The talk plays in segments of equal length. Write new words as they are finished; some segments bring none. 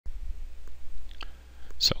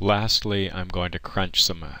So lastly, I'm going to crunch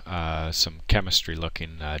some chemistry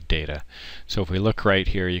looking data. So if we look right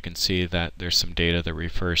here, you can see that there's some data that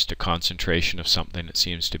refers to concentration of something that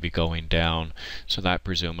seems to be going down. So that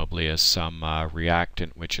presumably is some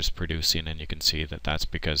reactant which is producing, and you can see that that's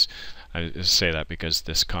because, I say that because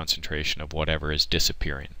this concentration of whatever is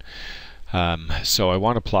disappearing. So I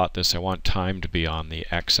want to plot this. I want time to be on the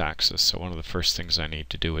x-axis. So one of the first things I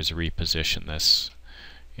need to do is reposition this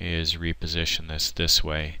this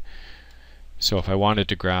way. So if I wanted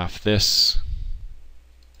to graph this,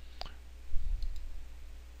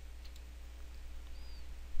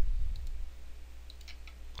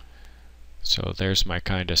 so there's my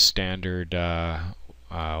kind of standard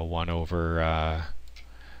 1 over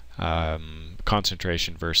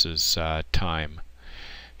concentration versus time.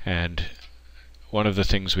 And one of the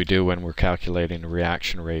things we do when we're calculating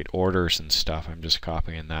reaction rate orders and stuff, I'm just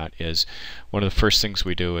copying that, is one of the first things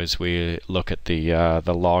we do is we look at the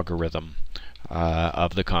logarithm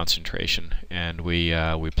of the concentration, and we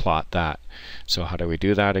plot that. So how do we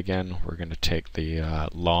do that again? We're going to take the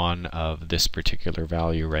ln of this particular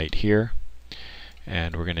value right here,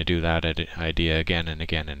 and we're going to do that idea again and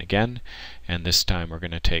again and again, and this time we're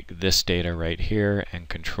going to take this data right here and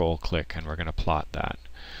control click, and we're going to plot that.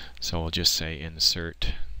 So we'll just say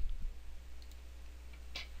insert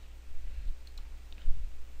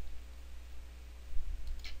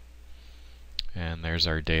and there's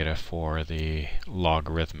our data for the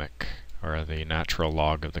logarithmic, or the natural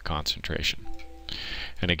log of the concentration.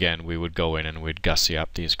 And again, we would go in and we'd gussy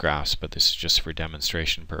up these graphs, but this is just for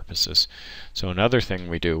demonstration purposes. So another thing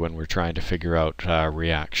we do when we're trying to figure out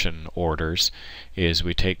reaction orders is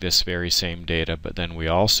we take this very same data, but then we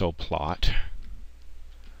also plot,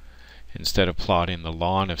 instead of plotting the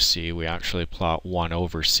ln of c, we actually plot 1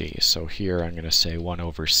 over c. So here I'm going to say 1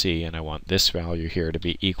 over c, and I want this value here to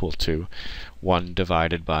be equal to 1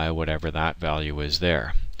 divided by whatever that value is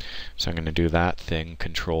there. So I'm going to do that thing,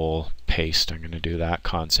 control paste. I'm going to do that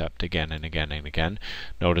concept again and again and again.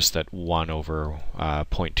 Notice that 1 over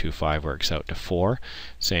 0.25 works out to 4.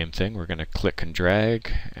 Same thing, we're going to click and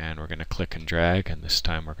drag, and we're going to click and drag, and this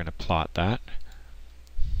time we're going to plot that.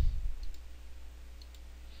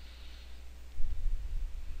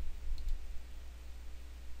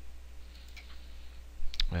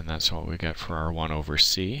 And that's what we get for our 1 over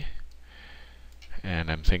c. And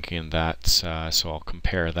I'm thinking that's, so I'll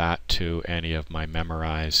compare that to any of my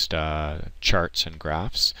memorized charts and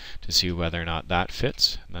graphs to see whether or not that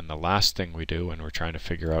fits. And then the last thing we do when we're trying to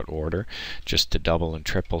figure out order, just to double and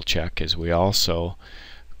triple check, is we also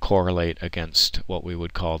correlate against what we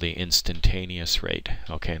would call the instantaneous rate.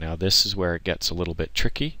 Okay, now this is where it gets a little bit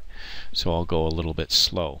tricky, so I'll go a little bit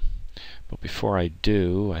slow. But before I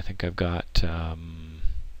do, I think I've got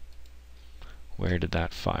where did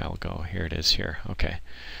that file go? Here it is here. Okay.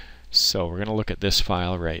 So we're going to look at this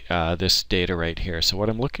file right, this data right here. So what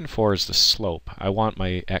I'm looking for is the slope. I want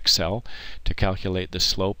my Excel to calculate the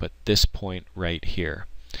slope at this point right here.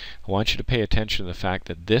 I want you to pay attention to the fact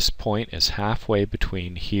that this point is halfway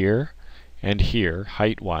between here and here,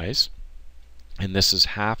 height-wise, and this is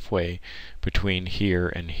halfway between here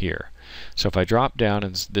and here. So if I drop down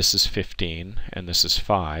and this is 15 and this is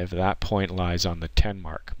 5, that point lies on the 10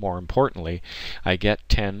 mark. More importantly, I get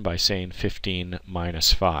 10 by saying 15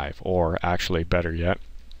 minus 5, or actually better yet,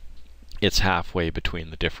 it's halfway between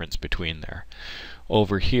the difference between there.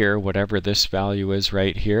 Over here, whatever this value is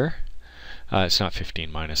right here, it's not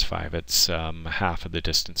 15 minus 5, it's half of the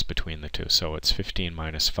distance between the two. So it's 15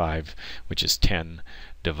 minus 5, which is 10,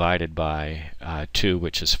 divided by 2,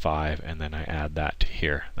 which is 5, and then I add that to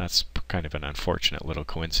here. That's kind of an unfortunate little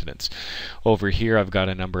coincidence. Over here I've got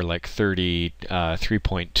a number like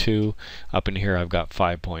 3.2. Up in here I've got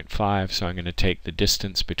 5.5, so I'm going to take the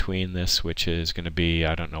distance between this, which is going to be,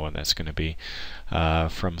 I don't know what that's going to be,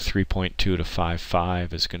 from 3.2 to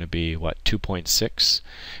 5.5 is going to be, what, 2.6,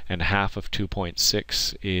 and half of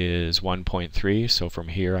 2.6 is 1.3, so from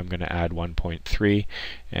here I'm going to add 1.3,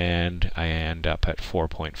 and I end up at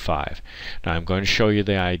 4.5. Now I'm going to show you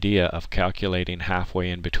the idea of calculating halfway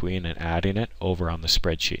in between and adding it over on the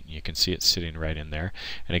spreadsheet. You can see it's sitting right in there,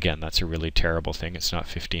 and again, that's a really terrible thing. It's not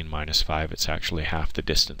 15 minus 5, it's actually half the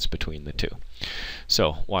distance between the two.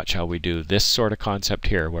 So watch how we do this sort of concept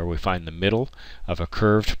here, where we find the middle of a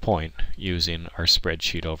curved point using our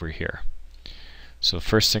spreadsheet over here. So the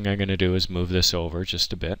first thing I'm going to do is move this over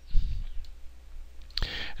just a bit.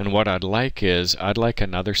 And what I'd like is, I'd like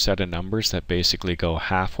another set of numbers that basically go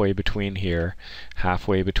halfway between here,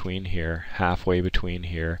 halfway between here, halfway between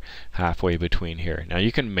here, halfway between here. Now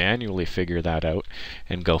you can manually figure that out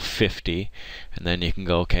and go 50, and then you can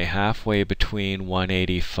go, okay, halfway between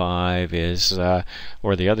 185 is,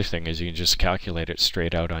 or the other thing is you can just calculate it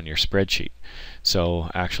straight out on your spreadsheet. So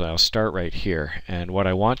actually I'll start right here, and what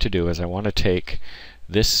I want to do is I want to take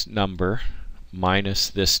this number minus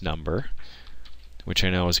this number, which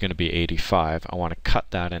I know is going to be 85. I want to cut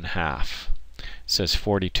that in half. It says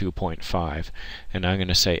 42.5. And I'm going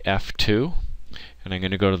to say F2. And I'm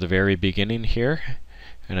going to go to the very beginning here.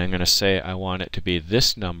 And I'm going to say I want it to be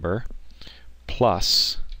this number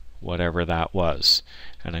plus whatever that was.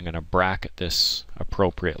 And I'm going to bracket this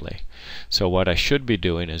appropriately. So what I should be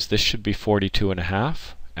doing is this should be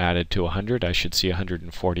 42.5. Added to 100, I should see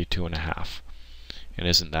 142.5. And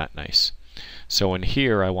isn't that nice? So in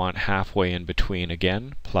here I want halfway in between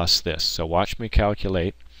again plus this. So watch me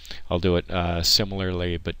calculate. I'll do it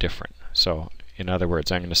similarly but different. So in other words,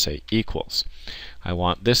 I'm going to say equals. I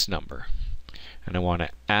want this number and I want to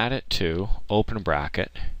add it to open bracket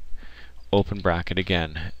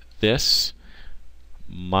again. This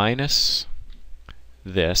minus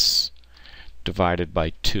this divided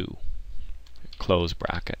by 2, close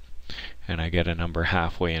bracket, and I get a number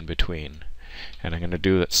halfway in between. And I'm going to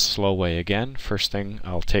do it slow way again. First thing,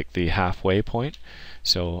 I'll take the halfway point.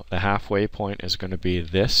 So the halfway point is going to be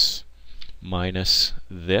this minus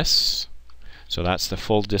this. So that's the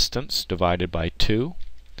full distance divided by 2.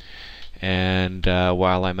 And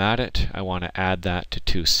while I'm at it, I want to add that to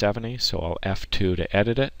 270. So I'll F2 to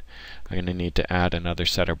edit it. I'm going to need to add another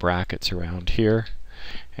set of brackets around here.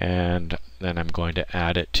 And then I'm going to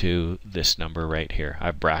add it to this number right here.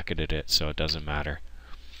 I've bracketed it so it doesn't matter.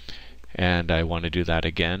 And I want to do that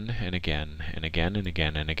again and again and again and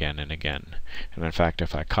again and again and again. And in fact,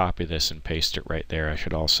 if I copy this and paste it right there, I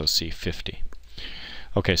should also see 50.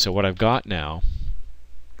 Okay, so what I've got now,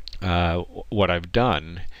 what I've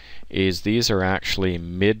done is these are actually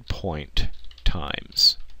midpoint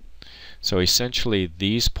times. So essentially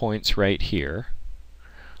these points right here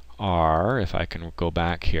are, if I can go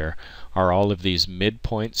back here, are all of these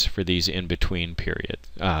midpoints for these in-between period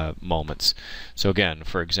moments. So again,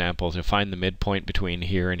 for example, to find the midpoint between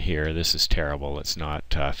here and here, this is terrible. It's not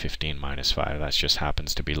 15 minus 5. That just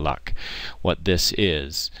happens to be luck. What this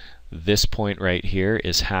is, this point right here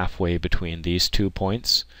is halfway between these 2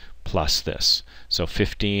 points plus this. So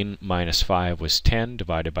 15 minus 5 was 10,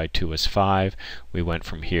 divided by 2 is 5. We went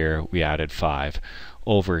from here, we added 5.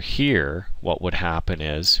 Over here, what would happen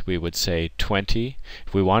is we would say 20.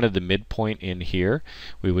 If we wanted the midpoint in here,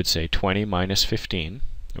 we would say 20 minus 15,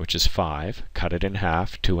 which is 5. Cut it in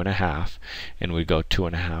half, 2.5, and we go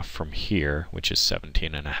 2.5 from here, which is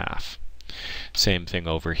 17.5. Same thing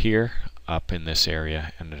over here, up in this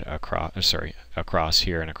area and across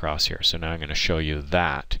here and across here. So now I'm going to show you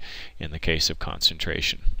that in the case of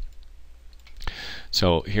concentration.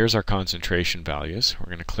 So here's our concentration values. We're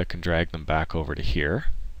going to click and drag them back over to here.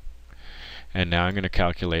 And now I'm going to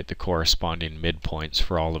calculate the corresponding midpoints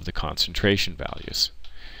for all of the concentration values.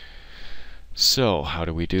 So how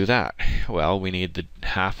do we do that? Well, we need the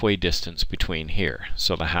halfway distance between here.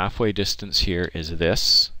 So the halfway distance here is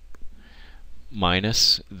this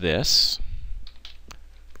minus this.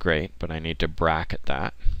 Great, but I need to bracket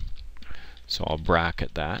that. So I'll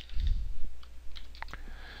bracket that.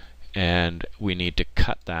 And we need to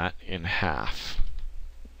cut that in half.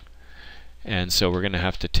 And so we're going to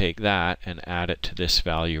have to take that and add it to this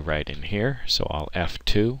value right in here. So I'll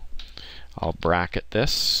F2. I'll bracket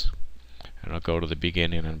this. And I'll go to the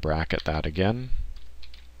beginning and bracket that again.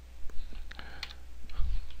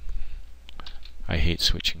 I hate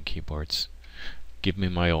switching keyboards. Give me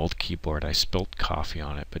my old keyboard. I spilt coffee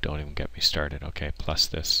on it, but don't even get me started. Okay, plus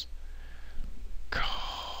this.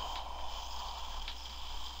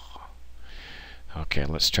 Okay,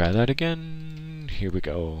 let's try that again. Here we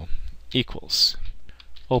go. Equals,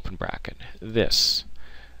 open bracket, this,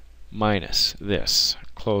 minus this,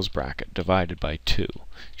 close bracket, divided by 2.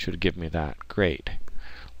 Should give me that. Great.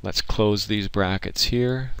 Let's close these brackets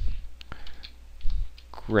here.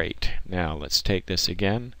 Great. Now let's take this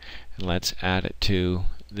again and let's add it to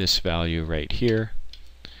this value right here.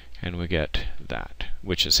 And we get that,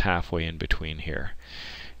 which is halfway in between here.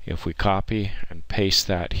 If we copy and paste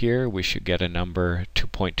that here, we should get a number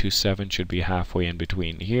 2.27 should be halfway in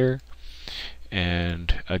between here,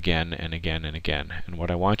 and again and again and again. And what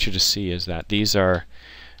I want you to see is that these are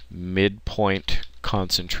midpoint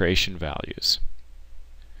concentration values.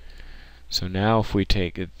 So now if we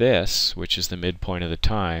take this, which is the midpoint of the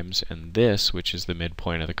times, and this, which is the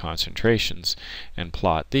midpoint of the concentrations, and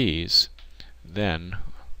plot these, then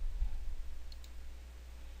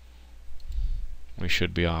we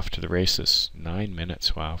should be off to the races. 9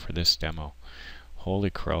 minutes, wow, for this demo. Holy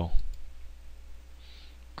crow.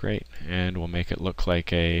 Great, and we'll make it look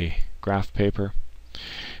like a graph paper.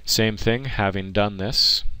 Same thing, having done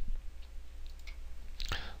this,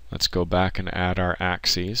 let's go back and add our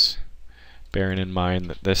axes, bearing in mind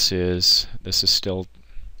that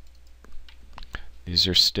these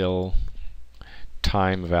are still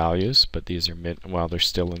time values, but these are they're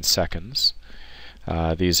still in seconds.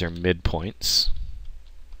 These are midpoints.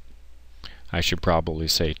 I should probably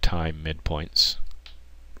say time midpoints.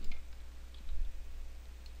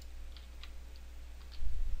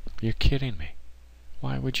 You're kidding me.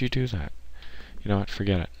 Why would you do that? You know what?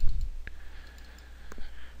 Forget it.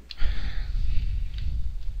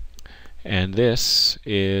 And this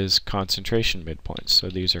is concentration midpoints. So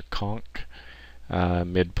these are conc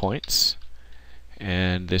midpoints,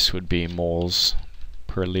 and this would be moles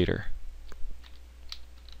per liter.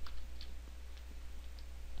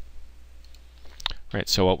 Right,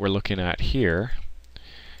 so what we're looking at here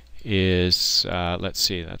is, let's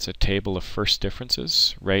see, that's a table of first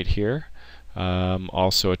differences right here.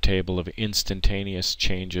 Also a table of instantaneous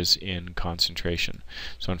changes in concentration.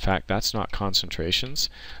 So in fact, that's not concentrations,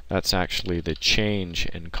 that's actually the change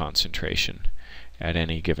in concentration at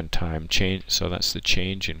any given time. So that's the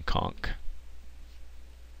change in conc.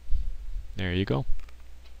 There you go.